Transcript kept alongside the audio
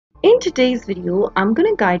In today's video, I'm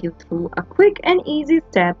gonna guide you through a quick and easy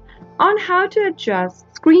step on how to adjust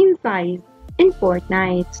screen size in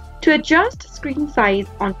Fortnite. To adjust screen size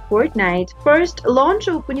on Fortnite, first launch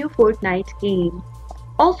open your Fortnite game.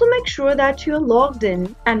 Also make sure that you're logged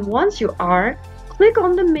in, and once you are, click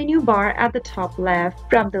on the menu bar at the top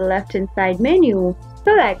left. From the left hand side menu,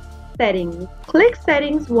 select Settings. Click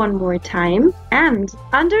Settings one more time, and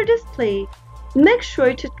under Display, make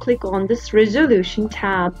sure to click on this Resolution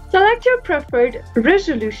tab. Select your preferred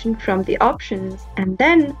resolution from the options, and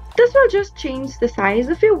then this will just change the size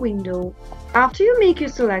of your window. After you make your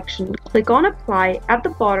selection, click on Apply at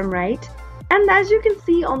the bottom right, and as you can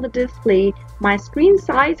see on the display, my screen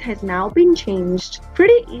size has now been changed.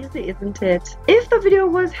 Pretty easy, isn't it? If the video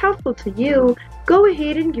was helpful to you, go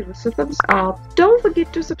ahead and give us a thumbs up. Don't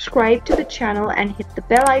forget to subscribe to the channel and hit the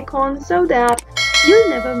bell icon so that you'll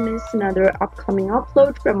never miss another upcoming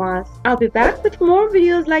upload from us. I'll be back with more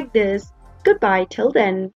videos like this. Goodbye till then.